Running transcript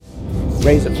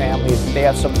raise a family. They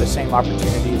have some of the same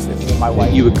opportunities that me and my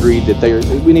wife. You agreed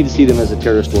that we need to see them as a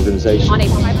terrorist organization. On a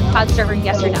private cloud server,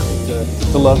 yes or no?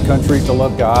 To love country, to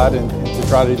love God, and to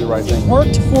try to do the right thing.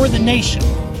 Worked for the nation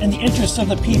and the interests of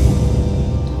the people.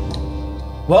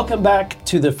 Welcome back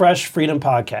to the Fresh Freedom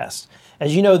Podcast.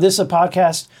 As you know, this is a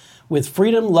podcast with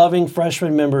freedom-loving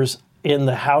freshman members in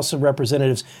the House of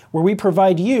Representatives, where we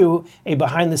provide you a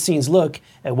behind-the-scenes look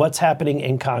at what's happening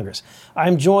in Congress.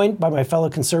 I'm joined by my fellow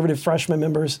conservative freshman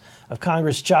members of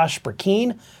Congress, Josh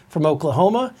Burkeen from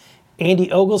Oklahoma,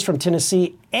 Andy Ogles from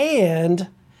Tennessee, and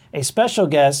a special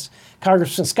guest,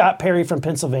 Congressman Scott Perry from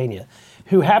Pennsylvania,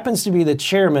 who happens to be the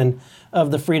chairman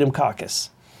of the Freedom Caucus.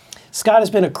 Scott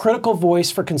has been a critical voice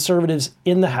for conservatives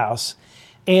in the House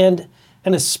and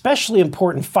an especially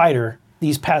important fighter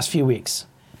these past few weeks.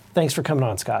 Thanks for coming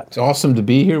on, Scott. It's awesome to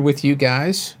be here with you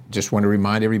guys. Just want to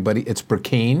remind everybody, it's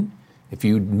Burkeen. If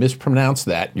you mispronounce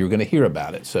that, you're going to hear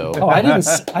about it. So. Oh, I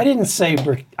didn't say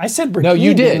I said Burkeen. No,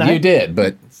 you did. You did,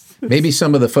 but maybe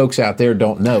some of the folks out there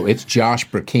don't know. It's Josh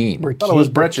Burkeen. I thought it was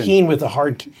Burkeen with a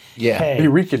hard K.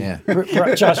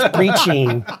 Yeah. Josh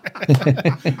Breaching.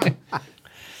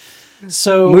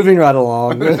 So moving right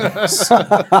along.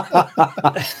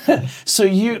 So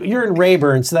you're in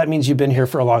Rayburn, so that means you've been here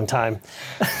for a long time.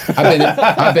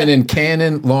 I've been in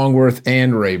Cannon, Longworth,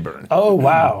 and Rayburn. Oh,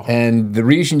 wow. And the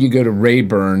reason you go to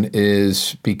Rayburn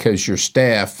is because your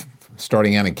staff,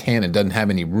 starting out in Cannon, doesn't have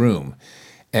any room.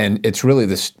 And it's really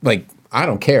this, like, I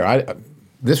don't care.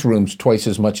 This room's twice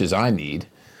as much as I need,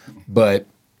 but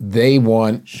they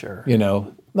want, you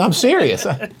know, I'm serious.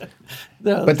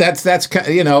 No. But that's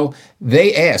you know,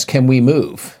 they ask, can we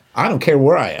move? I don't care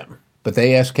where I am, but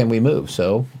they ask, can we move?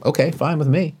 So, okay, fine with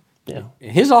me. Yeah.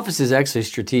 His office is actually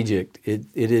strategic. It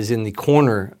is in the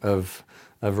corner of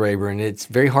Rayburn. It's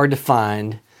very hard to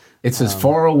find. It's as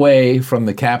far away from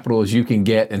the Capitol as you can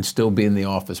get and still be in the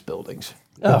office buildings.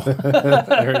 Oh,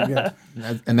 there you go.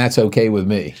 And that's okay with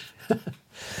me.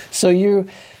 So you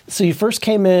first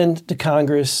came into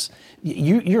Congress.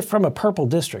 You're from a purple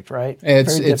district, right?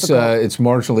 It's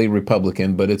marginally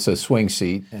Republican, but it's a swing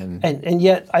seat, and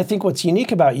yet I think what's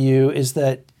unique about you is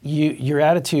that your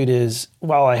attitude is,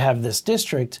 while I have this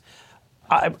district,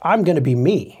 I'm going to be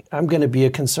me. I'm going to be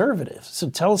a conservative. So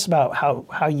tell us about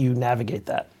how you navigate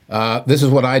that. This is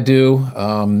what I do.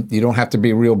 You don't have to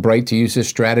be real bright to use this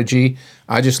strategy.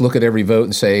 I just look at every vote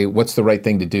and say, what's the right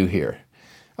thing to do here?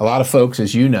 A lot of folks,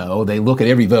 as you know, they look at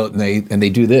every vote and they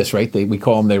do this, right? We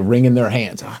call them, they're wringing their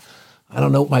hands. I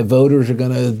don't know what my voters are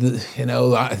going to, you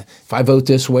know, if I vote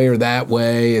this way or that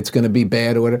way, it's going to be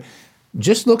bad or whatever.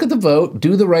 Just look at the vote,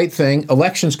 do the right thing.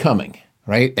 Election's coming,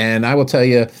 right? And I will tell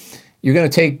you, you're going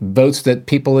to take votes that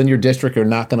people in your district are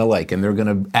not going to like, and they're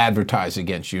going to advertise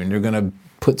against you, and they're going to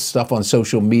put stuff on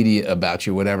social media about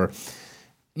you, whatever.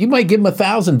 You might give them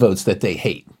 1,000 votes that they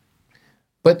hate.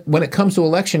 But when it comes to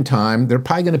election time, they're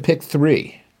probably going to pick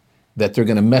 3 that they're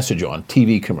going to message on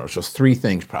TV commercials. 3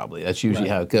 things probably. That's usually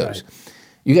how it goes. Right.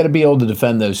 You got to be able to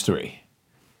defend those 3.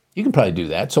 You can probably do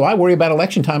that. So I worry about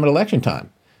election time at election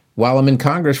time. While I'm in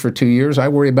Congress for 2 years, I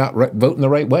worry about voting the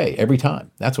right way every time.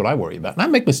 That's what I worry about. And I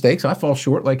make mistakes. I fall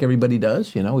short like everybody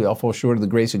does. You know, we all fall short of the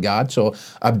grace of God. So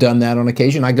I've done that on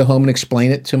occasion. I go home and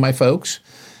explain it to my folks.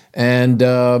 And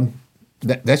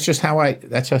that's just how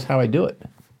I do it.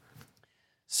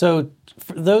 So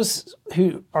for those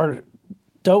who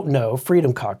don't know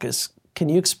Freedom Caucus, can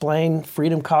you explain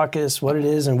Freedom Caucus, what it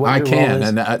is and what your role is?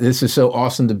 I can, and this is so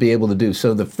awesome to be able to do.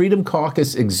 So the Freedom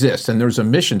Caucus exists, and there's a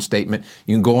mission statement.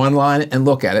 You can go online and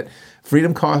look at it.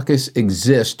 Freedom Caucus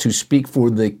exists to speak for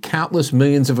the countless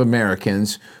millions of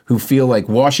Americans who feel like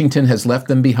Washington has left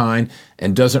them behind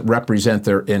and doesn't represent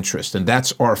their interest. And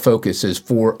that's our focus, is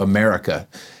for America.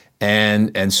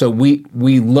 And so we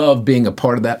love being a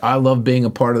part of that. I love being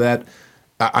a part of that.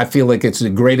 I feel like it's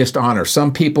the greatest honor.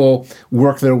 Some people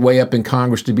work their way up in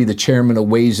Congress to be the chairman of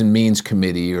Ways and Means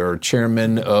Committee or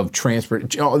chairman of Transport,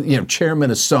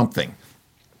 chairman of something,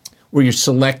 where you're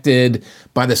selected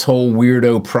by this whole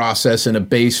weirdo process in a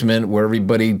basement where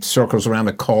everybody circles around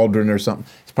a cauldron or something.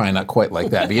 It's probably not quite like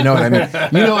that, but you know what I mean.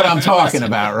 You know what I'm talking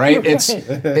about, right? It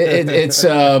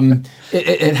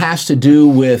has to do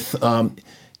with.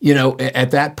 You know,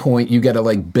 at that point, you got to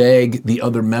like beg the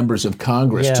other members of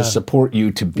Congress to support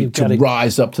you to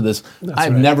rise up to this.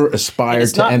 I've never aspired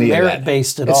to any of that.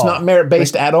 It's not merit-based at all. It's not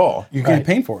merit-based at all. You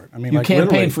campaign for it. I mean, you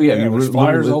campaign for you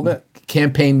flyers all that.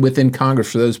 Campaign within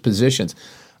Congress for those positions.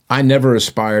 I never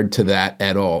aspired to that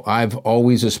at all. I've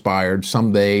always aspired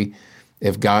someday,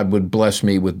 if God would bless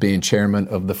me with being chairman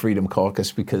of the Freedom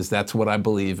Caucus, because that's what I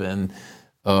believe in.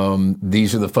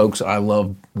 These are the folks I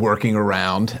love working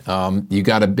around. You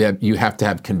have to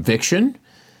have conviction.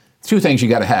 Two things you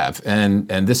got to have, and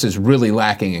this is really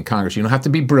lacking in Congress. You don't have to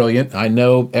be brilliant. I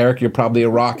know, Eric, you're probably a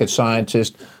rocket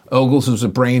scientist. Ogles was a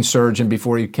brain surgeon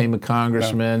before he became a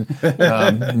congressman.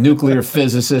 Nuclear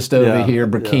physicist over here,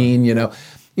 Burkeen. You know,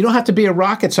 you don't have to be a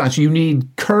rocket scientist. You need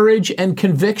courage and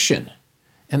conviction,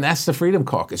 and that's the Freedom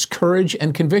Caucus. Courage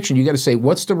and conviction. You got to say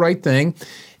what's the right thing,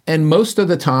 and most of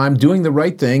the time, doing the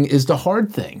right thing is the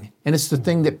hard thing, and it's the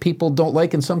thing that people don't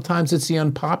like, and sometimes it's the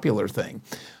unpopular thing.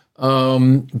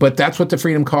 But that's what the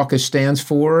Freedom Caucus stands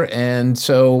for. And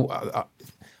so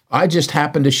I just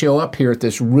happened to show up here at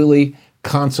this really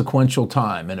consequential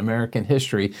time in American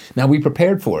history. Now, we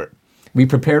prepared for it. We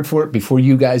prepared for it before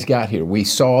you guys got here. We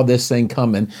saw this thing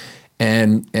coming,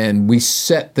 and we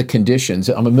set the conditions.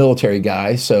 I'm a military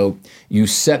guy, so you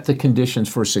set the conditions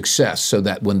for success so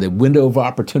that when the window of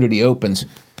opportunity opens,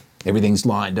 everything's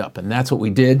lined up. And that's what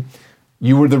we did.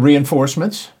 You were the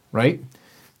reinforcements, right?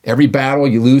 Every battle,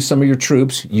 you lose some of your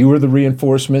troops. You were the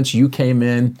reinforcements. You came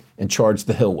in and charged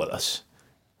the hill with us.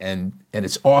 And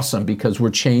it's awesome because we're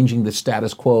changing the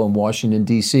status quo in Washington,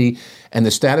 D.C. And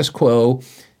the status quo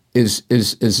is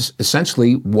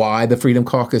essentially why the Freedom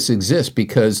Caucus exists,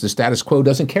 because the status quo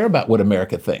doesn't care about what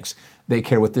America thinks. They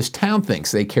care what this town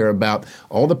thinks. They care about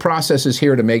all the processes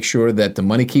here to make sure that the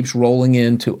money keeps rolling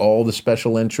into all the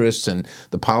special interests and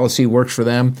the policy works for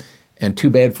them. And too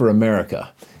bad for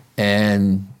America.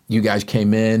 And you guys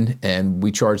came in and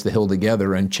we charged the hill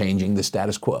together and changing the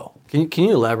status quo. Can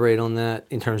you elaborate on that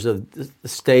in terms of the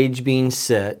stage being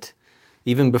set?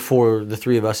 Even before the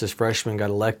three of us as freshmen got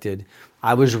elected,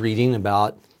 I was reading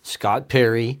about Scott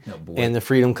Perry and the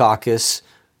Freedom Caucus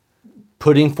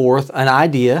putting forth an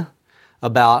idea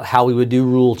about how we would do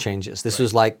rule changes. This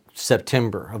was like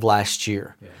September of last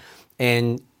year. Yeah.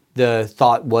 And the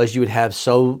thought was you would have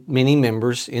so many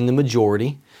members in the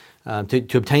majority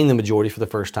to obtain the majority for the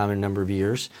first time in a number of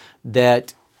years,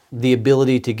 that the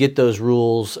ability to get those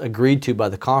rules agreed to by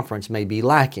the conference may be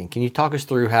lacking. Can you talk us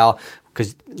through how,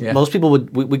 because most people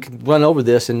we could run over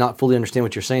this and not fully understand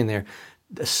what you're saying there.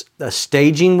 The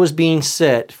staging was being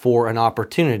set for an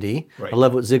opportunity. Right. I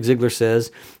love what Zig Ziglar says.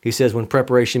 He says when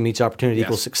preparation meets opportunity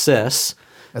equals success.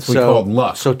 That's what we call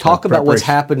luck. So talk about what's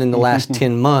happened in the last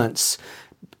 10 months.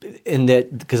 And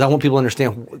that, because I want people to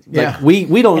understand, like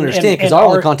we don't understand because our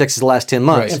only context is the last 10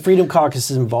 months. And Freedom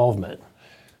Caucus's involvement.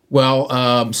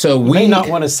 Well, so we may not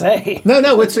want to say. No,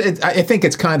 I think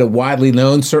it's kind of widely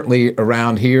known, certainly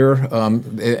around here,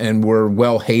 and we're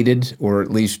well hated or at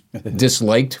least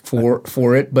disliked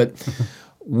for it. But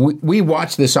we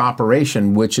watch this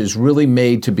operation, which is really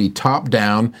made to be top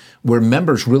down, where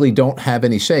members really don't have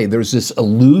any say. There's this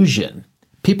illusion.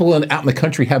 People out in the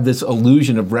country have this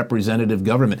illusion of representative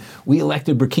government. We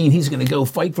elected Burkeen, he's going to go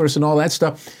fight for us and all that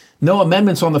stuff. No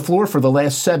amendments on the floor for the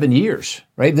last 7 years,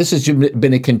 right? This has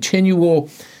been a continual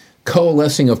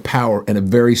coalescing of power in a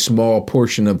very small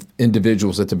portion of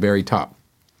individuals at the very top.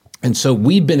 And so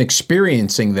we've been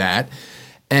experiencing that,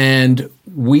 and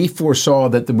we foresaw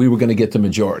that we were going to get the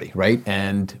majority, right?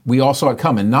 And we all saw it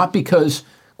coming, not because,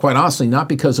 quite honestly, not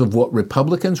because of what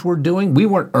Republicans were doing. We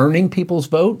weren't earning people's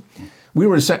vote. We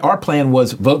were saying our plan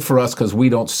was vote for us because we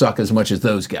don't suck as much as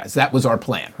those guys. That was our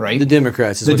plan, right? The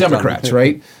Democrats. The Democrats,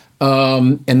 right?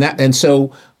 And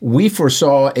so we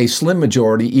foresaw a slim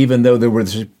majority, even though there were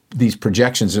these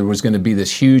projections there was going to be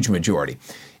this huge majority.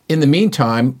 In the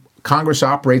meantime, Congress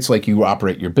operates like you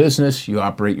operate your business, you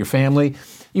operate your family.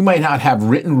 You might not have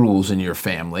written rules in your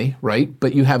family, right?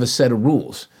 But you have a set of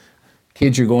rules.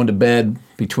 Kids, you're going to bed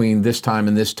between this time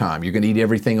and this time. You're going to eat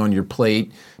everything on your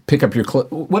plate, pick up your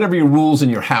whatever your rules in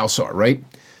your house are, right?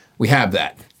 We have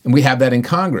that. And we have that in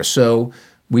Congress. So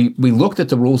we looked at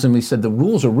the rules and we said the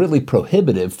rules are really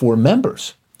prohibitive for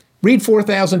members. Read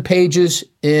 4,000 pages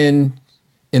in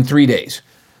 3 days.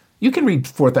 You can read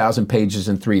 4,000 pages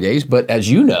in 3 days, but as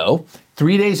you know,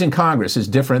 3 days in Congress is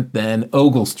different than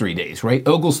Ogle's 3 days, right?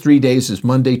 Ogle's 3 days is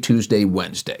Monday, Tuesday,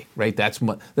 Wednesday, right? That's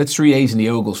 3 days in the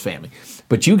Ogle's family.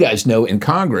 But you guys know in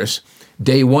Congress,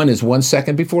 day 1 is 1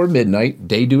 second before midnight,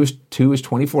 day 2 is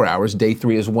 24 hours, day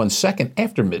 3 is 1 second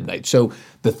after midnight. So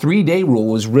the 3-day rule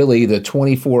was really the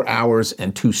 24 hours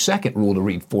and 2 second rule to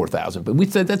read 4,000. But we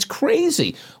said that's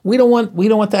crazy. We don't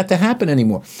want that to happen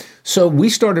anymore. So we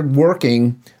started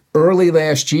working early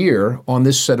last year on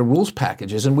this set of rules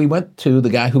packages, and we went to the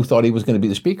guy who thought he was going to be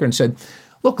the speaker and said,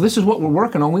 look, this is what we're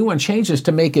working on. We want to change this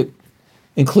to make it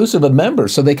inclusive of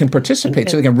members so they can participate,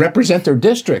 so they can represent their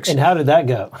districts. And how did that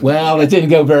go? Well, it didn't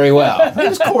go very well. It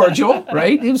was cordial,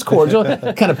 right? It was cordial.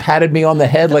 Kind of patted me on the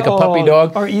head like a puppy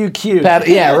dog. Aren't you cute?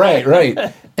 Yeah,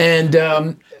 right.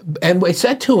 And And we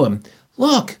said to him,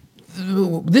 look,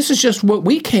 this is just what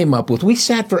we came up with. We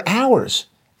sat for hours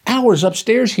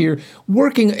upstairs here,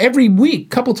 working every week,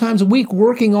 couple times a week,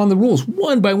 working on the rules,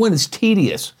 one by one. It's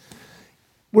tedious.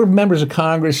 We're members of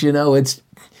Congress, it's,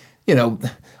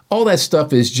 all that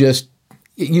stuff is just,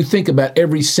 you think about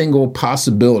every single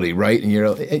possibility, right?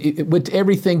 And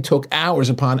everything took hours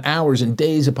upon hours and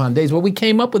days upon days. Well, we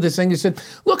came up with this thing and said,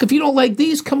 look, if you don't like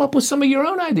these, come up with some of your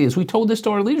own ideas. We told this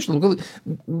to our leadership. Look,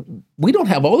 we don't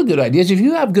have all the good ideas. If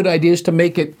you have good ideas to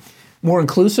make it more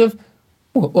inclusive,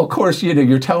 well, of course,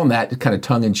 you're telling that kind of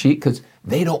tongue-in-cheek because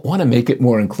they don't want to make it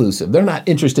more inclusive. They're not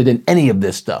interested in any of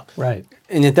this stuff. Right.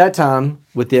 And at that time,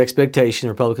 with the expectation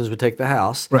Republicans would take the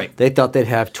House, right, they thought they'd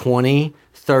have 20,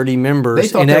 30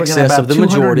 members in they excess of the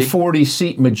majority.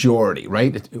 240-seat majority,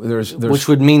 right? Which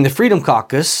would mean the Freedom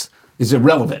Caucus is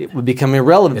irrelevant. It would become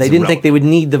irrelevant. They didn't think they would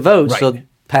need the vote, so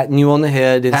patting you on the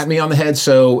head. Pat me on the head.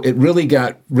 So it really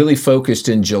got really focused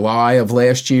in July of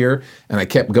last year, and I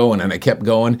kept going and I kept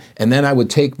going. And then I would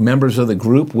take members of the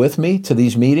group with me to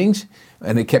these meetings,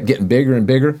 and it kept getting bigger and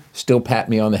bigger. Still pat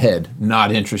me on the head.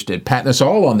 Not interested. Patting us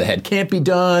all on the head. Can't be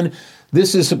done.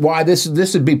 This is why this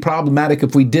would be problematic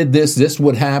if we did this. This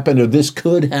would happen, or this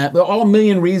could happen. All a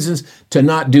million reasons to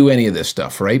not do any of this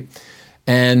stuff, right?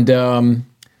 And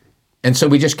so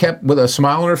we just kept, with a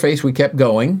smile on our face, we kept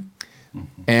going.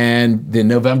 And the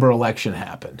November election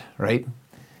happened, right?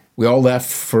 We all left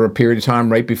for a period of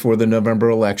time right before the November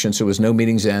election, so there was no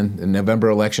meetings then. The November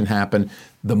election happened.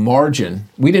 The margin,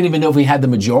 we didn't even know if we had the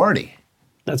majority.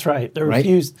 That's right. There were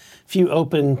a few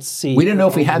open seats. We didn't know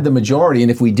if we had the majority,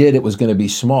 and if we did, it was going to be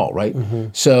small, right? Mm-hmm.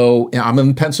 So I'm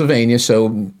in Pennsylvania,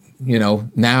 so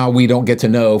now we don't get to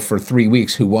know for 3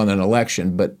 weeks who won an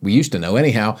election, but we used to know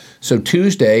anyhow. So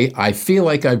Tuesday, I feel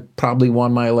like I probably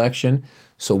won my election.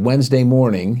 So Wednesday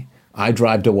morning, I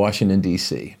drive to Washington,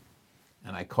 D.C.,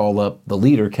 and I call up the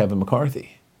leader, Kevin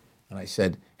McCarthy. And I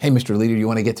said, hey, Mr. Leader, you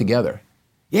want to get together?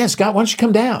 Yeah, Scott, why don't you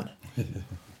come down?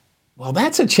 Well,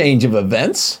 that's a change of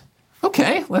events.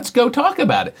 Okay, let's go talk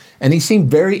about it. And he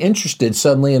seemed very interested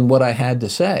suddenly in what I had to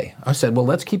say. I said, well,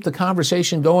 let's keep the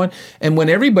conversation going. And when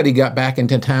everybody got back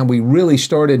into town, we really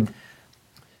started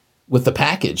with the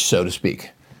package, so to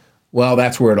speak. Well,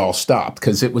 that's where it all stopped,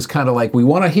 because it was kind of like, we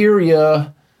want to hear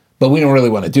you, but we don't really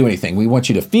want to do anything. We want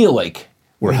you to feel like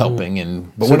we're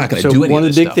helping, but we're not going to do anything. So one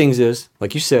of the big things is,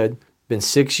 like you said, been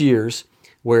 6 years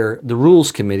where the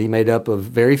Rules Committee, made up of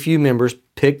very few members,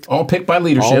 all picked by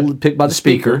leadership, all picked by the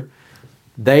speaker,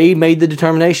 they made the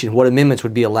determination what amendments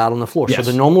would be allowed on the floor. Yes.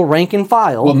 So the normal rank and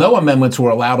file. Well, no amendments were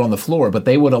allowed on the floor, but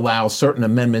they would allow certain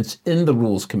amendments in the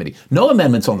Rules Committee. No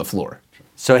amendments on the floor.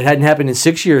 So it hadn't happened in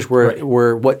 6 years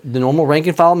where what the normal rank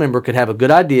and file member could have a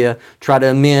good idea, try to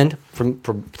amend.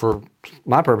 For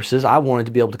my purposes, I wanted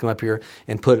to be able to come up here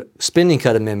and put spending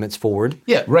cut amendments forward.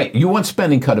 Yeah, right. You want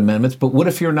spending cut amendments, but what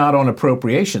if you're not on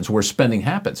appropriations where spending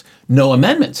happens? No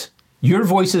amendments. Your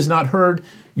voice is not heard.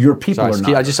 Your people are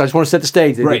not. I just want to set the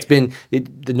stage. Right. It's been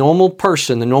the normal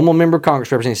person, the normal member of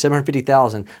Congress representing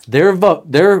 750,000.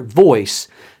 Their voice.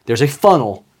 There's a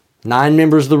funnel. 9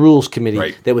 members of the Rules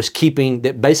Committee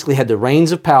that basically had the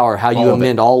reins of power, how you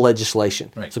amend all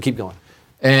legislation. Right. So keep going.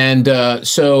 And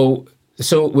so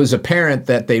it was apparent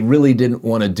that they really didn't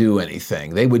want to do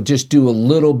anything. They would just do a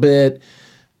little bit.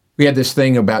 We had this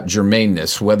thing about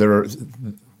germaneness, whether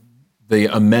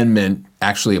the amendment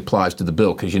actually applies to the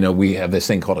bill, because we have this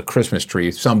thing called a Christmas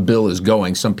tree. Some bill is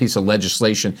going, some piece of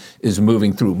legislation is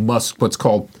moving through, what's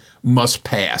called must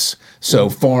pass. So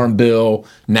Farm Bill,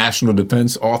 National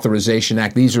Defense Authorization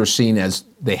Act, these are seen as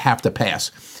they have to pass.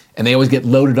 And they always get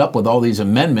loaded up with all these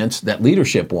amendments that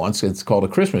leadership wants. It's called a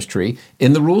Christmas tree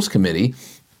in the Rules Committee.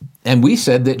 And we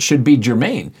said that should be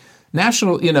germane.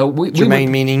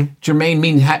 Germane meaning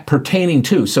pertaining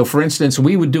to. So, for instance,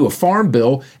 we would do a farm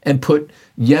bill and put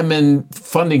Yemen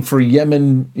funding for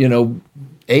Yemen,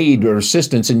 aid or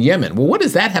assistance in Yemen. Well, what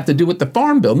does that have to do with the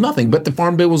farm bill? Nothing. But the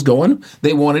farm bill was going.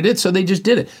 They wanted it, so they just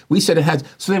did it. We said it had.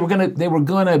 So they were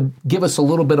gonna give us a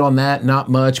little bit on that, not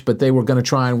much, but they were gonna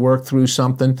try and work through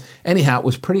something. Anyhow, it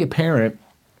was pretty apparent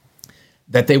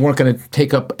that they weren't going to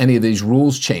take up any of these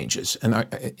rules changes. And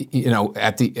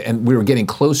and we were getting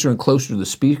closer and closer to the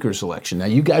speaker's election. Now,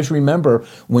 you guys remember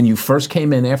when you first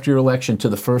came in after your election to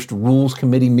the first Rules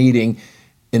Committee meeting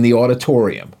in the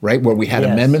auditorium, right, where we had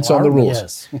amendments on the rules.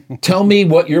 Yes. Tell me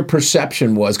what your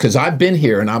perception was, because I've been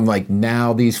here and I'm like,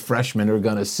 now these freshmen are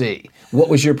going to see. What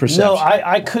was your perception? No,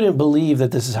 I couldn't believe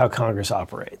that this is how Congress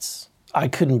operates. I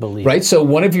couldn't believe it. Right, so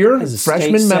one of your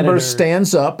freshman members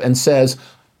stands up and says,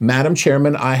 Madam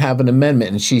Chairman, I have an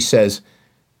amendment. And she says,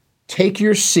 Take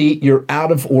your seat. You're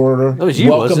out of order. That was you,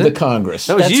 Welcome wasn't to it? Congress.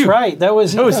 That was That's you. right. That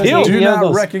was you. Do not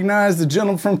Youngles. recognize the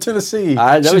gentleman from Tennessee.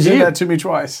 That She was did you. that to me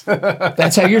twice.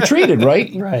 That's how you're treated,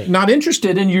 right? Right. Not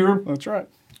interested in your. That's right.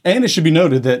 And it should be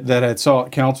noted that I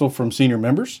sought counsel from senior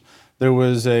members. There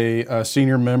was a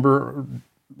senior member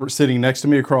sitting next to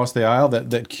me across the aisle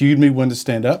that cued me when to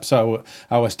stand up. So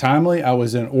I was timely, I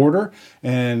was in order,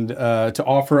 and to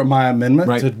offer my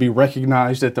amendment to be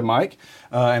recognized at the mic.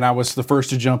 And I was the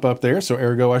first to jump up there, so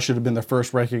ergo I should have been the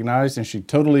first recognized, and she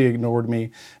totally ignored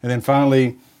me. And then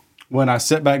finally, when I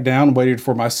sat back down and waited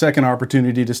for my second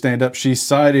opportunity to stand up, she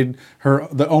cited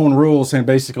the own rules, and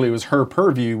basically it was her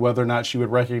purview whether or not she would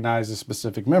recognize a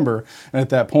specific member. And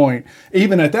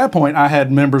even at that point, I had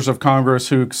members of Congress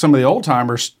who, some of the old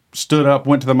timers, stood up,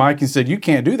 went to the mic and said, "You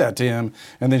can't do that to him."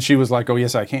 And then she was like, "Oh,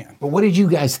 yes, I can." But what did you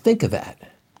guys think of that?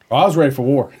 Well, I was ready for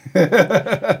war.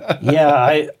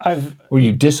 Yeah, Were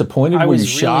you disappointed? I Were you was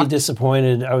really shocked?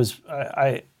 disappointed.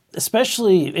 I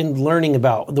especially in learning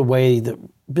about the way that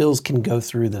bills can go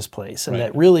through this place, and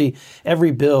that really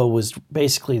every bill was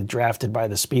basically drafted by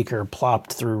the speaker,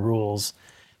 plopped through rules,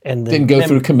 and Didn't go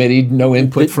through committee. No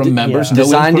input from members. yeah. No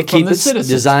Designed to input from keep the citizens.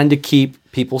 designed to keep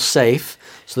people safe,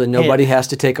 so that nobody has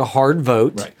to take a hard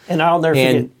vote. Right. And I'll never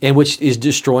forget. And which is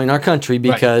destroying our country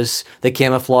because they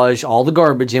camouflage all the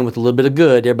garbage in with a little bit of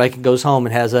good. Everybody goes home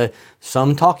and has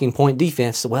some talking point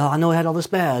defense. Well, I know it had all this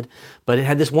bad, but it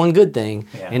had this one good thing,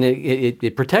 and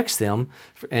it protects them,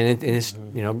 and it's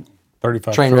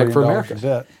 $35 train wreck for trillion America. in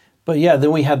debt. But yeah,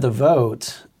 then we had the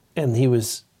vote, and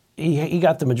he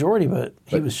got the majority, but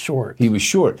he was short. He was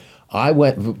short. I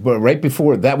went, but right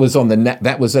before that was on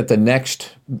that was at the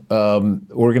next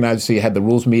organized. So you had the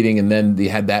rules meeting, and then you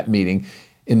had that meeting.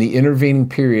 In the intervening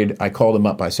period, I called him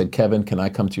up. I said, "Kevin, can I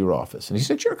come to your office?" And he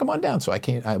said, "Sure, come on down." So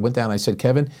I went down. I said,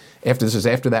 "Kevin, after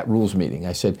that rules meeting,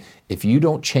 I said, if you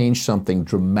don't change something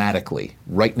dramatically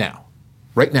right now,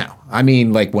 I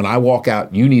mean, like when I walk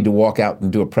out, you need to walk out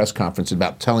and do a press conference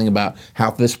telling about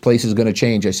how this place is going to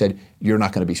change." I said, "You're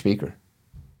not going to be speaker.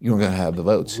 You're going to have the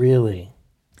votes." Really?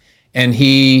 And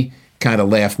he kind of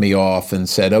laughed me off and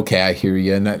said, "Okay, I hear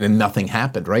you," and nothing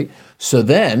happened, right? So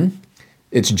then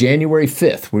it's January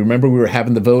 5th. We were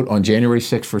having the vote on January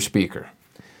 6th for speaker.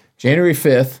 January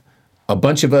 5th, a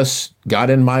bunch of us got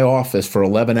in my office for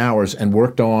 11 hours and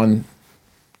worked on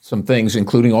some things,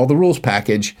 including all the rules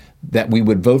package, that we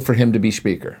would vote for him to be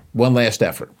speaker. One last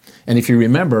effort. And if you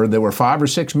remember, there were 5 or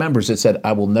 6 members that said,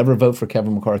 "I will never vote for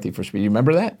Kevin McCarthy for speaker." You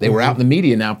remember that? They were out in the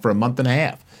media now for a month and a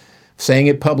half, saying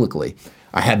it publicly.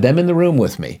 I had them in the room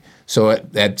with me. So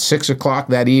at 6 o'clock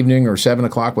that evening or 7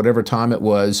 o'clock, whatever time it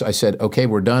was, I said, "Okay,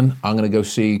 we're done. I'm going to go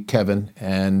see Kevin,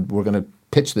 and we're going to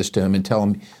pitch this to him and tell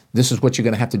him this is what you're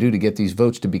going to have to do to get these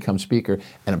votes to become speaker,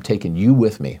 and I'm taking you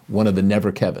with me," one of the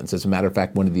Never Kevins. As a matter of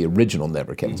fact, one of the original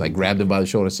Never Kevins. I grabbed him by the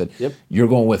shoulder and said, "You're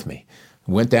going with me."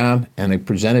 Went down, and I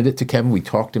presented it to Kevin. We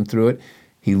talked him through it.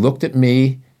 He looked at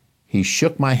me. He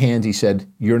shook my hand. He said,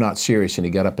 "You're not serious," and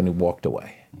he got up and he walked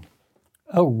away.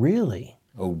 Oh, really?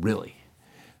 Oh, really?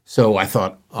 So I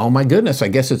thought, oh my goodness, I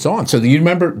guess it's on. So do you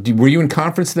remember, were you in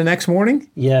conference the next morning?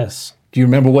 Yes. Do you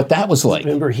remember what that was like?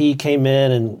 Remember, he came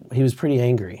in and he was pretty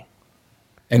angry.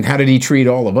 And how did he treat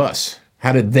all of us?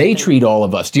 How did they treat all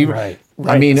of us? Do you? Right.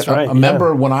 I mean, That's right, a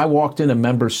member, when I walked in, a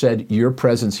member said, "Your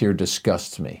presence here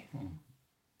disgusts me."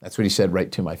 That's what he said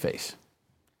right to my face.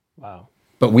 Wow.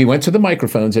 But we went to the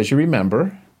microphones, as you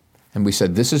remember, and we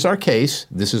said, "This is our case.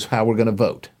 This is how we're going to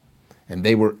vote." And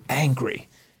they were angry.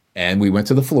 And we went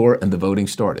to the floor, and the voting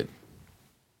started.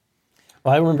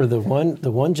 Well, I remember the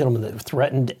one gentleman that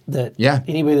threatened that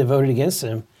anybody that voted against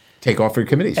him, take off your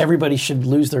committees. Everybody should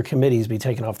lose their committees, be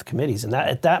taken off the committees. And that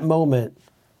at that moment,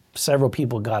 several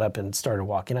people got up and started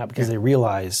walking out because they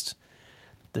realized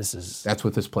that's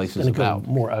what this place is going to go about.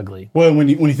 more ugly. Well, when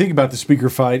you think about the speaker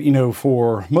fight,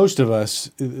 for most of us,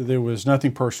 there was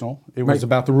nothing personal. It was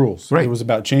about the rules. Right. It was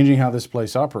about changing how this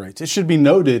place operates. It should be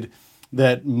noted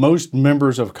that most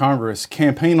members of Congress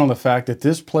campaign on the fact that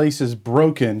this place is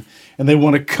broken and they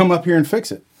want to come up here and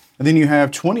fix it. And then you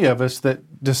have 20 of us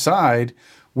that decide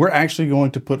we're actually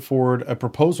going to put forward a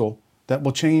proposal that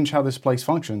will change how this place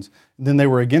functions. And then they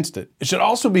were against it. It should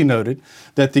also be noted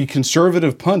that the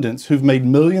conservative pundits who've made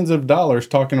millions of dollars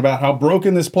talking about how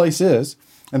broken this place is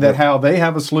and that how they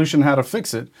have a solution how to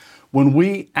fix it, when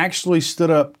we actually stood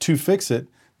up to fix it,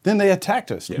 then they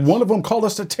attacked us. Yes. One of them called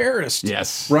us a terrorist.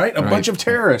 Yes. Right? A bunch of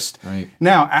terrorists. Right.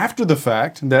 Now, after the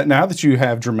fact, now that you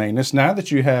have germaneness, now that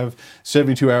you have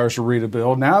 72 hours to read a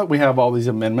bill, now that we have all these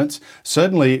amendments,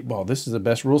 suddenly, well, this is the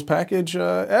best rules package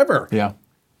ever. Yeah.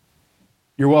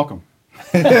 You're welcome.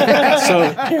 So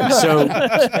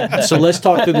let's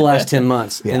talk through the last 10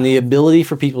 months and the ability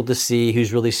for people to see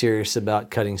who's really serious about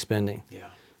cutting spending. Yeah.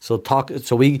 So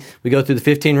we go through the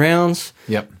 15 rounds.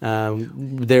 Yep.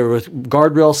 There were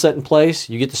guardrails set in place.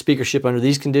 You get the speakership under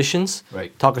these conditions.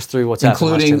 Right. Talk us through what's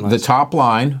happening. Including the top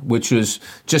line, which is,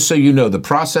 just so you know, the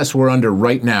process we're under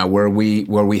right now, where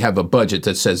we have a budget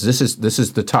that says this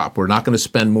is the top. We're not going to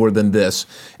spend more than this,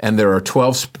 and there are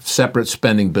 12 separate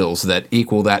spending bills that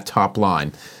equal that top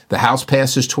line. The House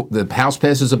passes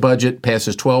a budget,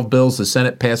 passes 12 bills. The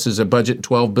Senate passes a budget and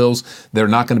 12 bills. They're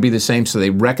not going to be the same, so they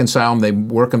reconcile them, they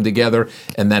work them together,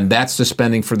 and then that's the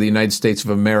spending for the United States of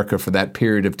America for that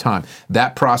period of time.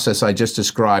 That process I just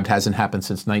described hasn't happened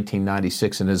since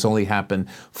 1996 and has only happened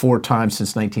 4 times since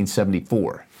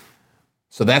 1974.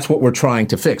 So that's what we're trying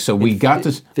to fix. So we got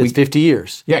this. It's 50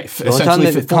 years. Yeah, the only time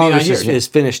essentially that 49 Congress years. has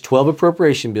finished 12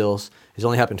 appropriation bills has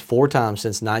only happened 4 times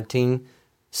since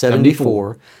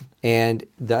 1974. And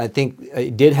I think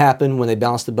it did happen when they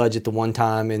balanced the budget the one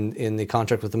time in the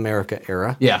Contract with America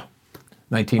era. Yeah,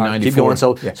 1994.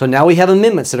 Keep going. So now we have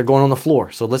amendments that are going on the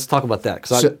floor. So let's talk about that.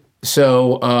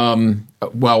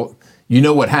 Well, you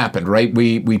know what happened, right?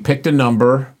 We picked a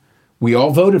number. We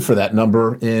all voted for that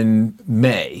number in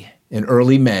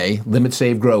early May. Limit,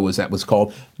 Save, Grow, as that was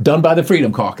called, done by the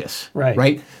Freedom Caucus.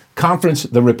 Right? Conference,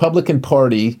 the Republican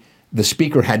Party, the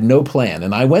speaker had no plan.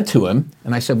 And I went to him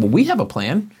and I said, well, we have a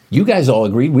plan. You guys all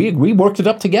agreed. We worked it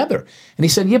up together. And he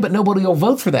said, yeah, but nobody will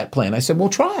vote for that plan. I said, well,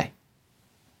 try.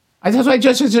 I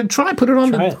said, try, put it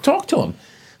on, talk to him.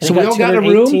 And so we all got a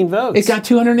room. Votes. It got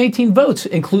 218 votes,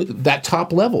 include that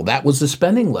top level. That was the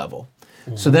spending level.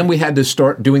 Mm-hmm. So then we had to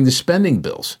start doing the spending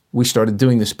bills. We started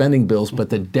doing the spending bills, but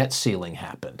the debt ceiling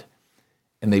happened.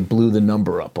 And they blew the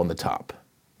number up on the top,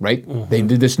 right? Mm-hmm. They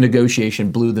did this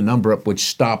negotiation, blew the number up, which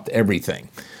stopped everything.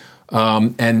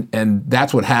 And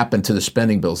that's what happened to the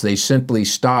spending bills. They simply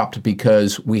stopped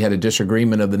because we had a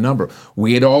disagreement of the number.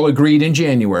 We had all agreed in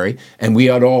January, and we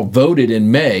had all voted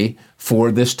in May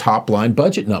for this top-line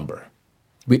budget number.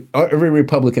 Every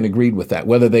Republican agreed with that.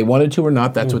 Whether they wanted to or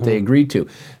not, that's what they agreed to.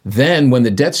 Then when the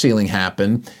debt ceiling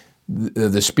happened,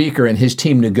 the speaker and his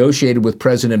team negotiated with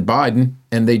President Biden,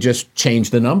 and they just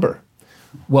changed the number.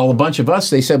 Well, a bunch of us,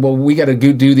 they said, well, we got to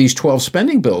do these 12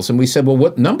 spending bills. And we said, well,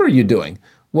 what number are you doing?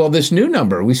 Well, this new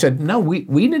number. We said, no, we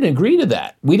didn't agree to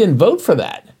that. We didn't vote for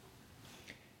that.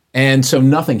 And so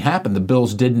nothing happened. The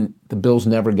bills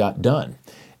never got done.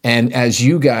 And as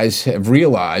you guys have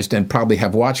realized and probably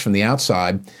have watched from the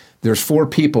outside, there's 4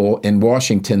 people in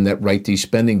Washington that write these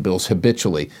spending bills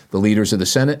habitually. The leaders of the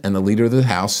Senate and the leader of the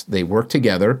House, they work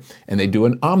together and they do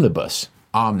an omnibus,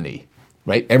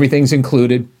 right? Everything's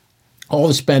included, all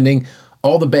the spending,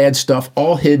 all the bad stuff,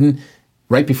 all hidden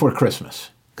right before Christmas.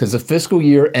 Because the fiscal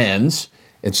year ends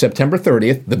It's September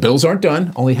 30th. The bills aren't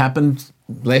done. Only happened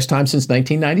last time since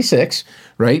 1996,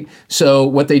 right? So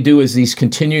what they do is these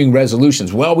continuing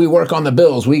resolutions. Well, we work on the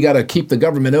bills. We got to keep the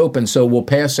government open, so we'll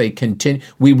pass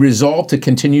we resolve to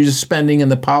continue the spending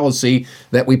and the policy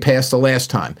that we passed the last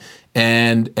time.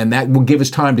 And that will give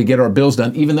us time to get our bills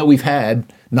done, even though we've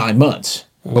had 9 months.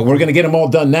 But we're going to get them all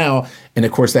done now. And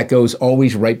of course, that goes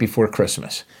always right before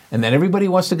Christmas. And then everybody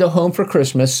wants to go home for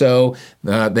Christmas. So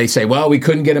they say, well, we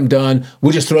couldn't get them done.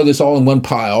 We'll just throw this all in one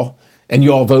pile and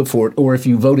you all vote for it. Or if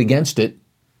you vote against it,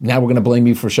 now we're going to blame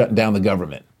you for shutting down the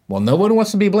government. Well, no one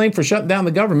wants to be blamed for shutting down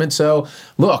the government. So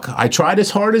look, I tried as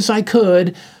hard as I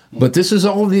could, but this is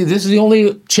the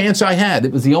only chance I had.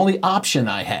 It was the only option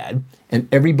I had. And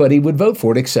everybody would vote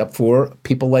for it except for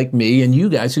people like me and you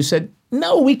guys who said,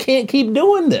 no, we can't keep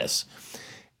doing this.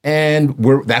 And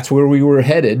that's where we were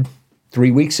headed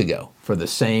 3 weeks ago for the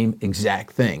same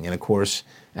exact thing. And of course,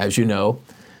 as you know,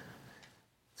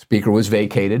 Speaker was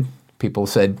vacated. People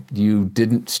said you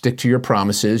didn't stick to your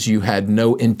promises. You had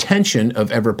no intention of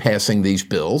ever passing these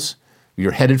bills.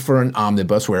 You're headed for an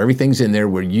omnibus where everything's in there,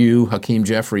 where you, Hakeem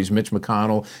Jeffries, Mitch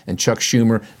McConnell, and Chuck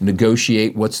Schumer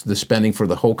negotiate what's the spending for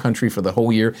the whole country for the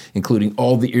whole year, including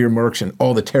all the earmarks and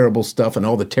all the terrible stuff and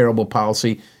all the terrible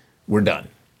policy. We're done.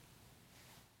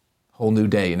 Whole new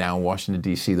day now in Washington,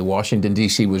 D.C. The Washington,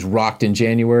 D.C. was rocked in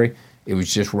January. It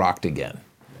was just rocked again.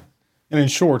 And in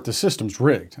short, the system's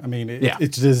rigged. I mean,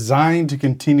 it's designed to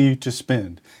continue to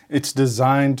spend. It's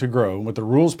designed to grow. And what the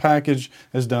rules package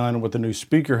has done, what the new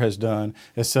speaker has done,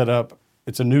 is set up.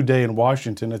 It's a new day in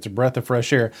Washington. It's a breath of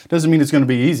fresh air. Doesn't mean it's going to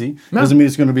be easy. No. Doesn't mean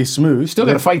it's going to be smooth. Still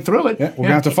got to fight through it. Yeah, we're going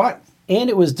to have to fight. And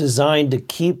it was designed to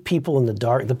keep people in the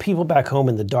dark, the people back home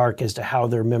in the dark as to how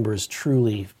their members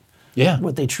truly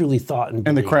what they truly thought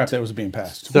and the crap that was being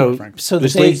passed.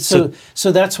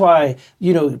 So that's why,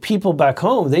 people back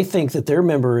home, they think that their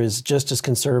member is just as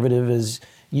conservative as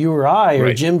you or I or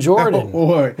Right. Jim Jordan, Oh,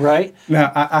 boy. right?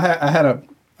 Now, I had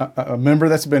a member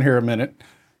that's been here a minute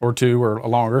or two or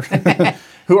longer,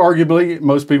 who arguably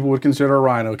most people would consider a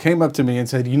rhino, came up to me and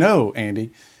said,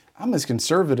 Andy, I'm as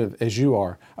conservative as you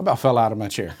are. I about fell out of my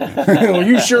chair. Well,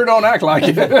 you sure don't act like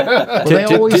it. Well, they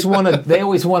always want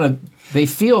to. They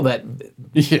feel that.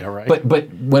 Yeah, right.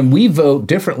 But when we vote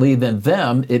differently than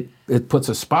them, it puts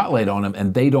a spotlight on them,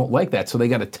 and they don't like that. So they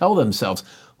got to tell themselves,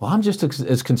 "Well, I'm just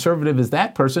as conservative as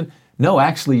that person." No,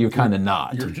 actually, you're kind of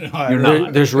not. You're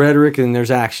not. There's rhetoric and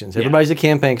there's actions. Everybody's a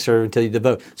campaign conservative until you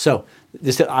vote. So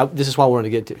this is what I wanted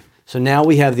to get to. So now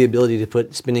we have the ability to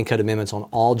put spending cut amendments on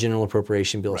all general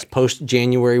appropriation bills post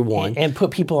January 1. And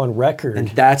put people on record. And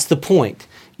that's the point.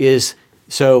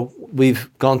 So we've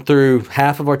gone through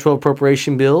half of our 12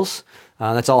 appropriation bills.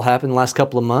 That's all happened in the last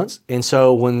couple of months. And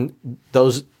so when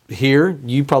those here,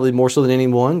 you probably more so than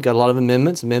anyone, got a lot of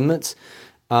amendments.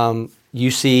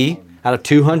 You see out of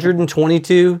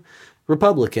 222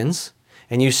 Republicans,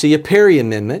 and you see a Perry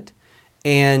amendment,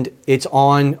 and it's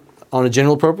on a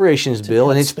general appropriations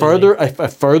bill, and it's a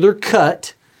further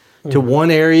cut to one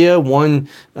area, one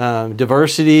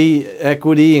diversity,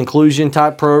 equity, inclusion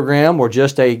type program, or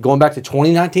just going back to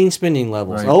 2019 spending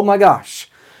levels. Right. Oh my gosh,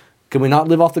 can we not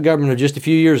live off the government of just a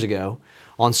few years ago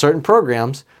on certain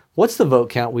programs? What's the vote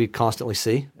count we constantly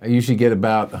see? I usually get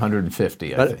about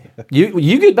 150. I think.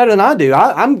 You get better than I do.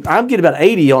 I'm get about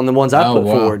 80 on the ones I put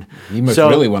forward. You must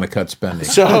really want to cut spending.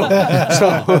 So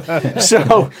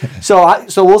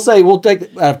we'll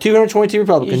take 222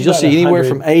 Republicans. You'll see anywhere 100.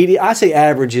 from 80. I say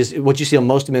average is what you see on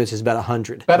most amendments is about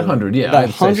 100. About 100, yeah. About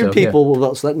I'd say 100 so, people yeah. will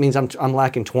vote. So that means I'm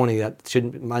lacking 20. That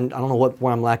shouldn't. I don't know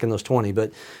where I'm lacking those 20,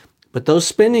 but those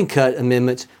spending cut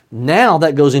amendments, now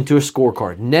that goes into a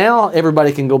scorecard. Now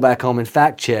everybody can go back home and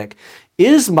fact check,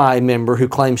 is my member who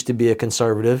claims to be a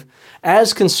conservative,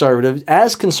 as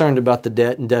concerned about the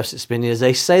debt and deficit spending as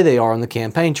they say they are on the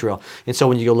campaign trail? And so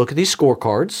when you go look at these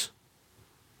scorecards,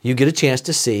 you get a chance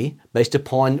to see, based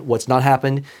upon what's not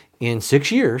happened in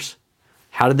 6 years,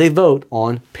 how did they vote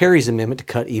on Perry's amendment to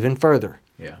cut even further?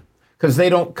 Yeah. Because they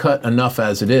don't cut enough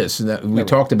as it is. We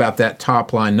talked about that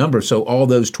top line number. So all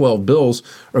those 12 bills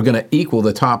are going to equal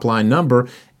the top line number.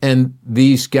 And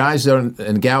these guys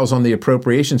and gals on the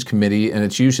Appropriations Committee, and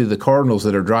it's usually the Cardinals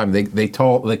that are driving, they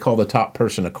call the top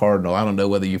person a Cardinal. I don't know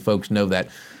whether you folks know that.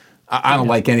 I don't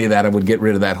like any of that. I would get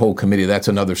rid of that whole committee. That's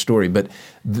another story. But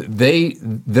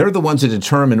they're the ones that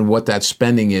determine what that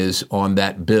spending is on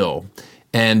that bill.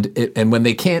 And when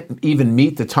they can't even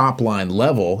meet the top line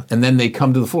level, and then they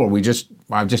come to the floor,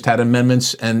 I've just had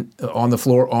amendments and on the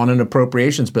floor on an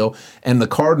appropriations bill, and the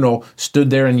Cardinal stood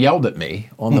there and yelled at me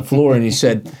on the floor, and he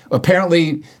said,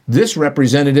 apparently this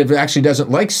representative actually doesn't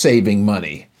like saving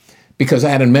money because I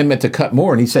had an amendment to cut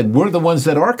more, and he said, we're the ones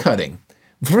that are cutting.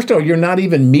 First of all, you're not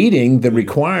even meeting the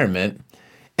requirement,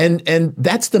 and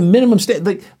that's the minimum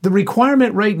the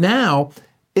requirement right now.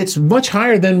 It's much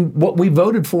higher than what we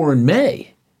voted for in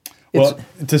May. Well,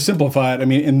 to simplify it, I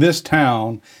mean, in this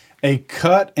town, a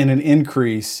cut and an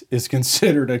increase is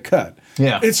considered a cut.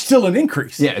 Yeah. It's still an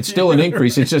increase. Yeah, it's still an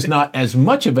increase. It's just not as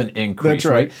much of an increase. That's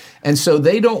right. And so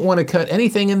they don't want to cut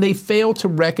anything, and they fail to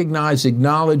recognize,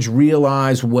 acknowledge,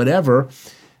 realize, whatever,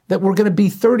 that we're going to be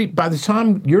by the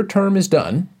time your term is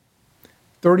done,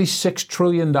 $36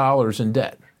 trillion in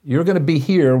debt. You're going to be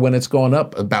here when it's gone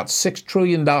up about $6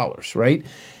 trillion, right?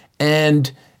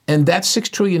 And that $6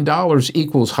 trillion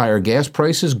equals higher gas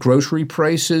prices, grocery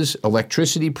prices,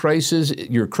 electricity prices,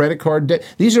 your credit card debt.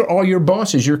 These are all your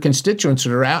bosses, your constituents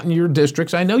that are out in your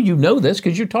districts. I know you know this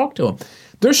because you talk to them.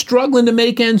 They're struggling to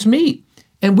make ends meet.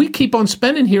 And we keep on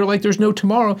spending here like there's no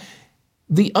tomorrow.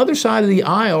 The other side of the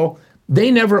aisle, they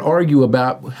never argue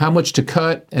about how much to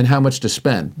cut and how much to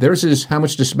spend. Theirs is how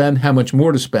much to spend, how much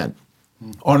more to spend.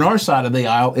 On our side of the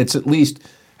aisle, it's at least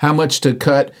how much to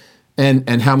cut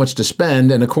and how much to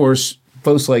spend. And of course,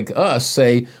 folks like us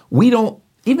say, we don't,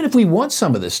 even if we want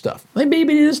some of this stuff, maybe it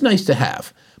is nice to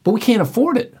have, but we can't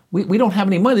afford it. We don't have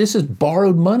any money. This is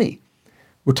borrowed money.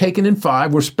 We're taking in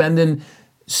 5, we're spending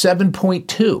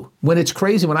 7.2. When it's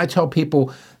crazy, when I tell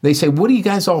people, they say, what are you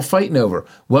guys all fighting over?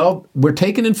 Well, we're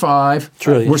taking in 5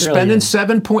 trillion. We're spending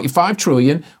 7.5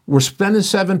 trillion. We're spending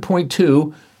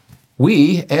 7.2.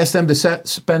 We asked them to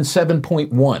spend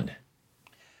 7.1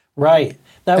 Right.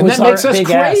 That makes us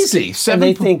crazy. And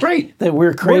they think that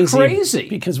we're crazy. We're crazy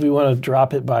because we want to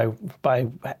drop it by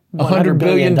 $100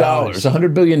 billion.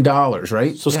 $100 billion,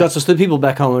 right? So Scott, so the people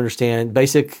back home understand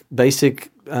basic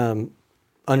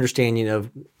understanding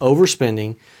of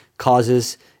overspending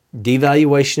causes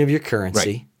devaluation of your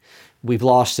currency. Right. We've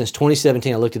lost since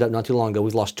 2017. I looked it up not too long ago.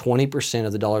 We've lost 20%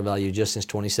 of the dollar value just since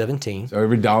 2017. So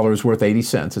every dollar is worth 80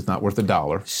 cents. It's not worth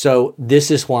 $1. So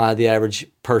this is why the average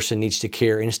person needs to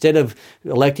care. Instead of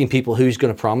electing people who's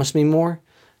going to promise me more,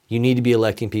 you need to be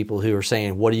electing people who are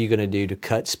saying, what are you going to do to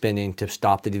cut spending to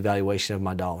stop the devaluation of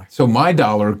my dollar? So my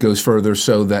dollar goes further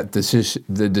so that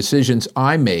the decisions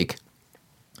I make,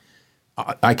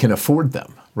 I can afford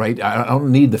them, right? I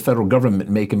don't need the federal government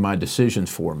making my decisions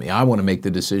for me. I want to make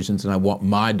the decisions, and I want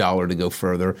my dollar to go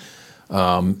further.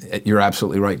 You're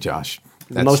absolutely right, Josh.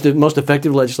 The most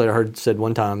effective legislator I heard said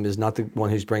one time is not the one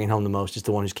who's bringing home the most, it's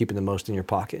the one who's keeping the most in your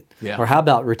pocket. Yeah. Or how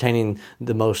about retaining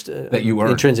the most that you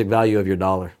earn. Intrinsic value of your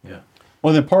dollar? Yeah.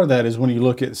 Well, then part of that is when you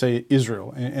look at, say,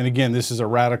 Israel, and again, this is a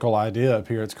radical idea up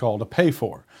here. It's called a pay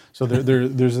for. So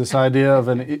there's this idea of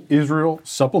an Israel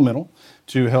supplemental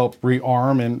to help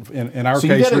rearm and in our case. So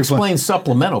you got to explain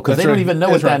supplemental because they don't even know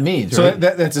what that means. So right?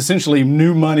 that's essentially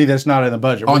new money that's not in the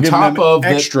budget. On top of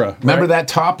extra. Remember that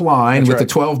top line with right. the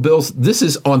 12 bills? This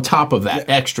is on top of that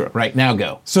extra. Right now,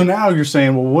 go. So now you're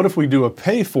saying, well, what if we do a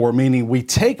pay for, meaning we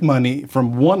take money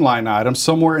from one line item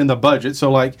somewhere in the budget. So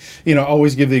like, I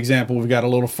always give the example, we've got a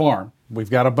little farm. We've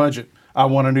got a budget. I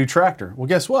want a new tractor. Well,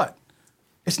 guess what?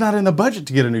 It's not in the budget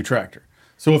to get a new tractor.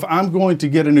 So if I'm going to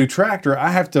get a new tractor, I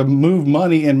have to move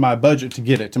money in my budget to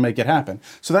get it, to make it happen.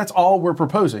 So that's all we're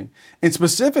proposing. And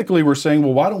specifically, we're saying,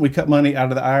 well, why don't we cut money out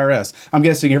of the IRS? I'm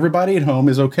guessing everybody at home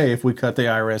is okay if we cut the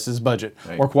IRS's budget.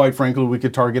 Right. Or quite frankly, we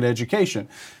could target education.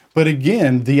 But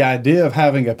again, the idea of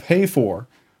having a pay for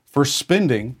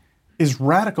spending is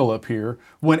radical up here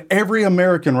when every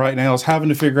American right now is having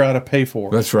to figure out a pay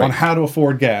for That's right. on how to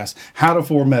afford gas, how to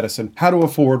afford medicine, how to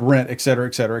afford rent, et cetera,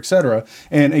 et cetera, et cetera.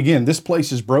 And again, this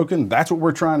place is broken. That's what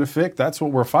we're trying to fix. That's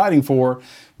what we're fighting for.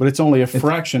 But it's only a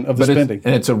fraction of the spending.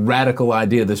 And it's a radical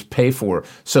idea, this pay for.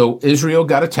 So Israel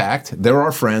got attacked. They're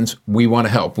our friends. We want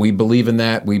to help. We believe in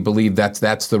that. We believe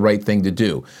that's the right thing to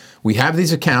do. We have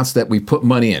these accounts that we put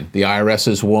money in. The IRS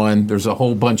is one. There's a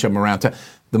whole bunch of them around town.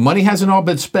 The money hasn't all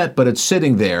been spent, but it's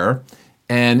sitting there.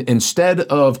 And instead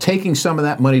of taking some of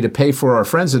that money to pay for our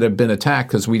friends that have been attacked,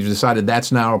 because we've decided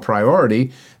that's now a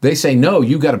priority, they say, no,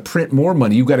 you got to print more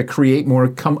money. You got to create more,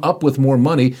 come up with more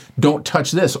money. Don't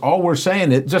touch this. All we're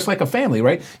saying is just like a family,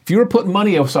 right? If you were putting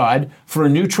money aside for a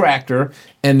new tractor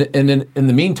and in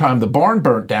the meantime, the barn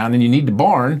burnt down and you need the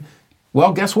barn,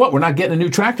 well, guess what? We're not getting a new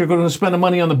tractor. We're going to spend the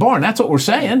money on the barn. That's what we're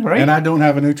saying, right? And I don't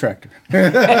have a new tractor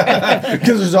because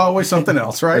there's always something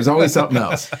else, right? There's always something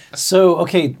else. So,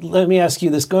 okay, let me ask you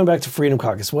this. Going back to Freedom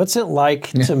Caucus, what's it like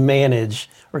to manage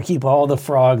or keep all the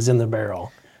frogs in the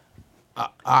barrel?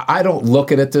 I don't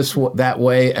look at it that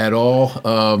way at all.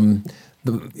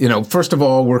 First of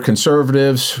all, we're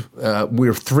conservatives.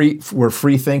 We're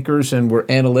free thinkers and we're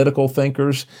analytical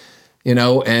thinkers.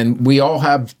 And we all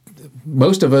have.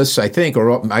 Most of us, I think,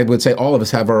 or I would say all of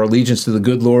us have our allegiance to the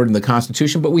good Lord and the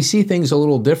Constitution, but we see things a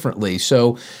little differently.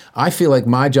 So I feel like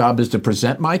my job is to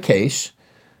present our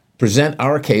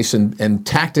case, and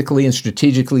tactically and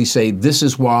strategically say, this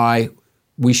is why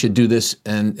we should do this,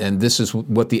 and this is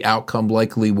what the outcome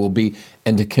likely will be,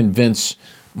 and to convince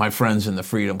my friends in the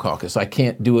Freedom Caucus. I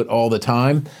can't do it all the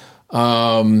time,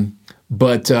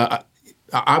 but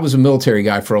I was a military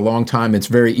guy for a long time. It's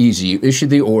very easy. You issue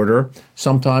the order.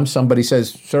 Sometimes somebody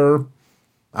says, sir,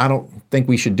 I don't think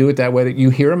we should do it that way. You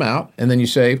hear them out, and then you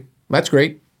say, that's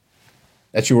great.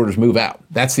 That's your orders, move out.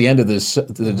 That's the end of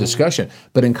the discussion.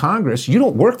 But in Congress, you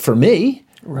don't work for me.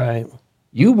 Right.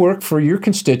 You work for your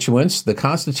constituents, the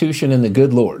Constitution, and the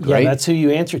good Lord, right? Yeah, that's who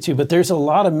you answer to. But there's a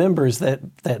lot of members that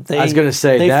they, I was going to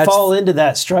say, they fall into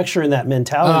that structure and that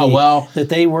mentality that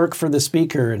they work for the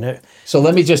speaker. So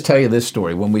let me just tell you this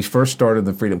story. When we first started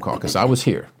the Freedom Caucus, I was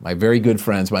here. My very good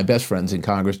friends, my best friends in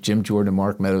Congress, Jim Jordan and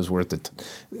Mark Meadows, were at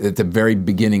the very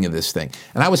beginning of this thing.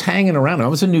 And I was hanging around. I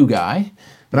was a new guy.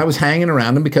 But I was hanging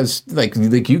around him because, like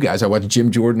you guys, I watched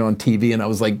Jim Jordan on TV, and I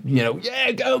was like,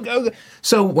 yeah, go.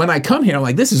 So when I come here, I'm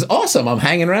like, this is awesome. I'm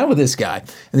hanging around with this guy. And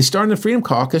they started the Freedom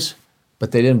Caucus,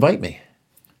 but they didn't invite me.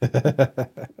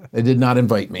 They did not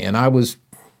invite me. And I was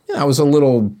a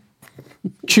little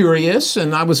curious,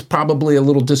 and I was probably a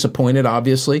little disappointed,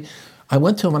 obviously. I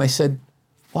went to him and I said,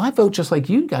 well, I vote just like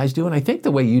you guys do, and I think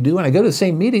the way you do, and I go to the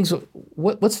same meetings.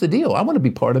 What's the deal? I want to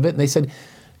be part of it. And they said,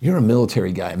 you're a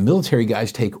military guy. Military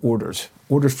guys take orders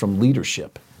from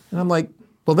leadership. And I'm like,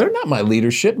 well, they're not my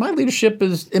leadership. My leadership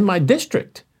is in my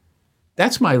district.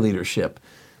 That's my leadership.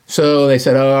 So they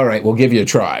said, all right, we'll give you a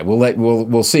try.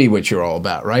 We'll see what you're all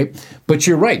about, right? But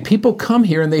you're right. People come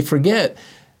here and they forget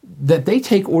that they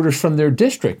take orders from their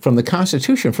district, from the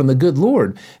Constitution, from the good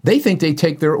Lord. They think they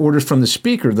take their orders from the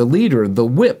speaker, the leader, the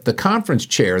whip, the conference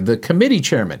chair, the committee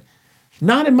chairman.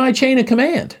 Not in my chain of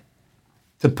command,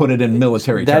 to put it in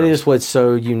military That terms. is what's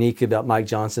so unique about Mike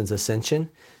Johnson's ascension,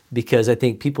 because I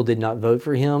think people did not vote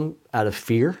for him out of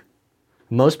fear.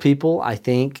 Most people, I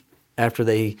think, after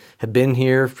they have been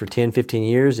here for 10, 15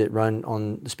 years, that run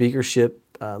on the speakership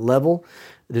level,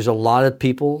 there's a lot of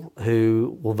people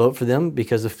who will vote for them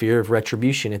because of fear of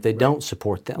retribution if they don't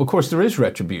support them. Well, of course, there is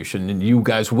retribution, and you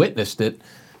guys witnessed it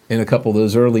in a couple of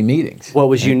those early meetings. What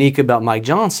was unique about Mike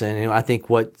Johnson, and I think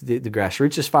what the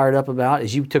grassroots is fired up about,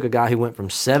 is you took a guy who went from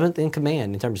 7th in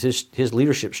command in terms of his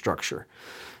leadership structure.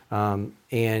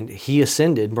 And he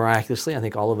ascended miraculously. I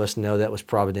think all of us know that was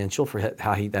providential for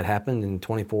how that happened in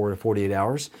 24 to 48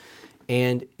 hours.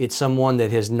 And it's someone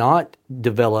that has not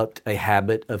developed a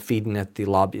habit of feeding at the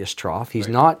lobbyist trough. He's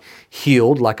not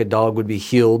healed like a dog would be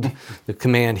healed, the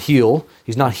command heal.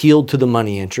 He's not healed to the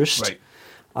money interest.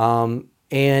 Right.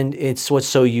 And it's what's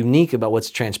so unique about what's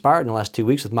transpired in the last 2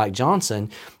 weeks with Mike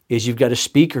Johnson is you've got a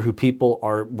speaker who people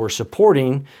were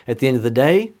supporting. At the end of the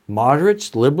day,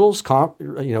 moderates, liberals,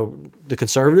 the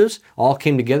conservatives all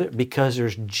came together because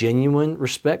there's genuine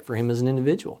respect for him as an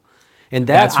individual. And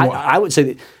that, I would say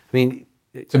that,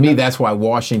 to me, that's why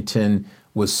Washington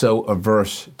was so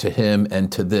averse to him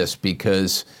and to this,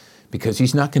 because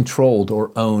he's not controlled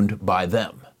or owned by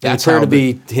them. That's fair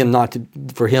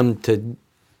for him to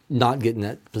not get in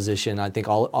that position. I think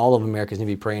all of Americans need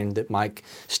to be praying that Mike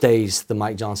stays the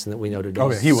Mike Johnson that we know today.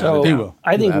 Oh, yeah, he will. So He will.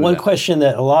 I think one question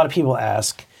that a lot of people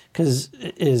ask is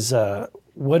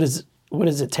what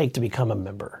does it take to become a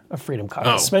member of Freedom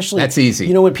Caucus? Oh, especially that's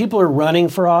easy. When people are running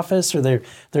for office or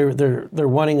they're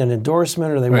wanting an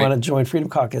endorsement or they want to join Freedom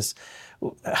Caucus.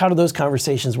 How do those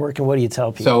conversations work, and what do you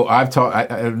tell people? So I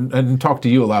didn't talk to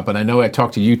you a lot, but I know I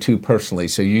talked to you two personally.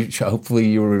 So hopefully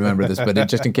you will remember this, but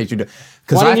just in case you do,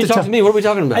 why didn't you talk to me? What are we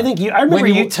talking about? I remember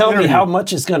you tell me how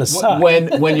much it's going to suck.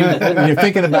 When you're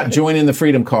thinking about joining the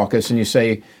Freedom Caucus, and you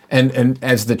say, and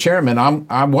as the chairman,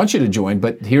 I want you to join,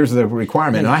 but here's the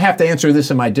requirement. And I have to answer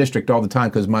this in my district all the time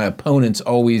because my opponents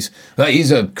always,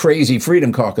 he's a crazy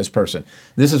Freedom Caucus person.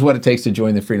 This is what it takes to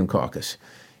join the Freedom Caucus.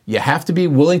 You have to be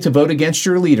willing to vote against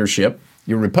your leadership,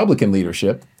 your Republican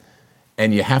leadership,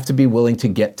 and you have to be willing to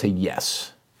get to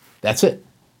yes. That's it.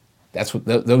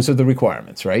 Those are the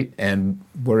requirements, right? And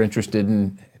we're interested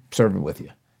in serving with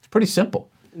you. It's pretty simple.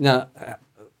 Now,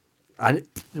 why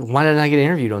didn't I get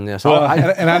interviewed on this? Well,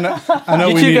 I know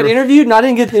you we two need got interviewed, and I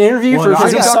didn't get the interview for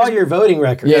Because Freedom I saw Caucus? your voting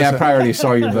record. Yeah, I probably already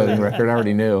saw your voting record. I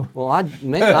already knew. Well, I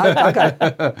got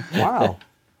wow.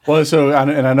 Well,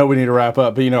 I know we need to wrap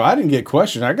up, but I didn't get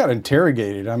questioned. I got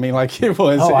interrogated. I mean, like it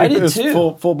was. Oh, I it did was too.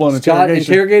 Full blown Scott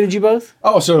interrogation. interrogated you both?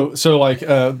 Oh, so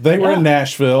they were in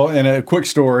Nashville, and a quick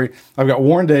story. I've got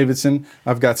Warren Davidson.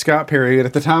 I've got Scott Perry.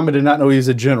 At the time, I did not know he was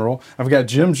a general. I've got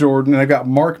Jim Jordan, and I've got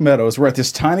Mark Meadows. We're at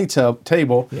this tiny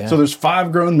table. Yeah. So there's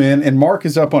 5 grown men, and Mark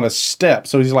is up on a step.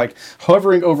 So he's like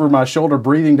hovering over my shoulder,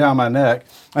 breathing down my neck.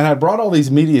 And I brought all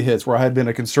these media hits where I had been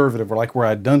a conservative, or where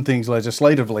I'd done things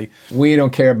legislatively. We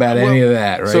don't care about any of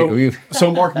that,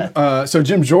 right? So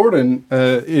Jim Jordan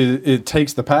it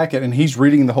takes the packet, and he's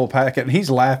reading the whole packet, and he's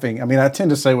laughing. I mean, I tend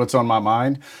to say what's on my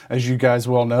mind, as you guys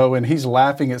well know, and he's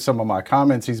laughing at some of my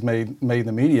comments he's made in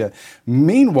the media.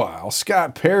 Meanwhile,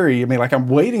 Scott Perry, I'm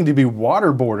waiting to be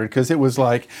waterboarded because it was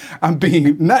like I'm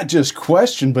being not just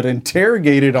questioned but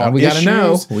interrogated on we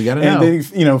issues. We gotta know. And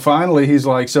then finally he's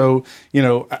like, so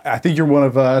I think you're one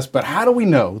of us, but how do we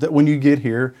know that when you get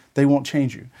here they won't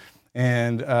change you?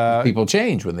 And People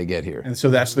change when they get here. and so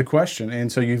that's the question.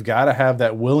 And so you've got to have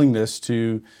that willingness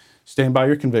to stand by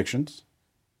your convictions.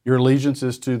 Your allegiance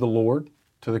is to the Lord,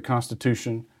 to the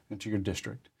Constitution, and to your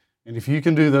district. And if you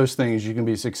can do those things, you can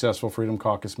be a successful Freedom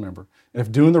Caucus member. And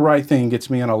if doing the right thing gets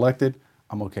me unelected,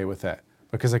 I'm okay with that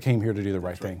because I came here to do the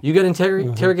right thing. You got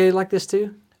interrogated like this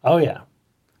too? Oh, yeah.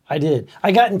 I did.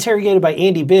 I got interrogated by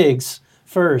Andy Biggs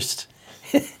first.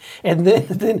 And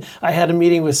then I had a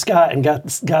meeting with Scott and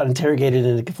got interrogated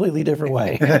in a completely different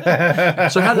way.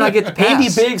 So how did I get the pass? Andy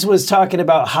Biggs was talking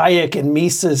about Hayek and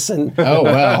Mises and Oh,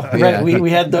 well. Yeah. right, we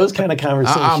had those kind of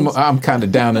conversations. I'm kind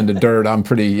of down in the dirt. I'm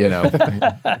pretty,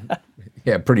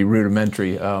 pretty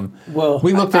rudimentary.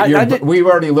 We looked at we've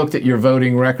already looked at your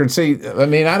voting record. See,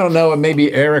 I don't know.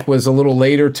 Maybe Eric was a little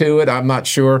later to it. I'm not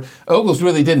sure. Ogles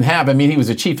really didn't have. He was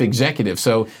a chief executive,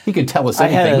 so he could tell us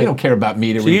anything. We don't care about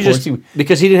media reports.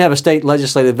 Because he didn't have a state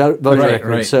legislative voting record.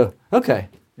 Right. So, okay.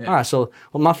 Yeah. All right. So,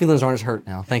 my feelings aren't as hurt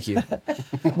now. Thank you.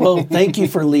 Well, thank you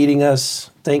for leading us.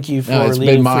 Thank you for it's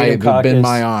leading Freedom Caucus. been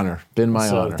my honor.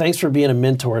 Honor. Thanks for being a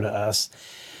mentor to us.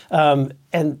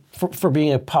 And for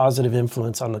being a positive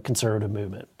influence on the conservative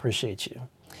movement. Appreciate you.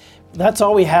 That's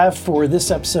all we have for this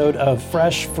episode of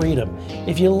Fresh Freedom.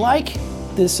 If you like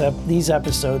these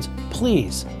episodes,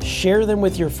 please share them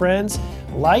with your friends,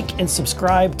 like and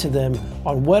subscribe to them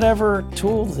on whatever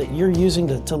tool that you're using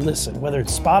to listen, whether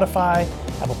it's Spotify,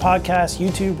 Apple Podcasts,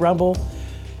 YouTube, Rumble,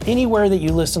 anywhere that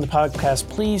you listen to podcasts,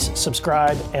 please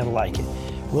subscribe and like it.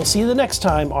 We'll see you the next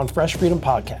time on Fresh Freedom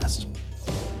Podcast.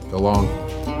 So long.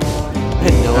 I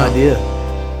had no idea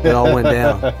it all went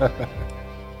down.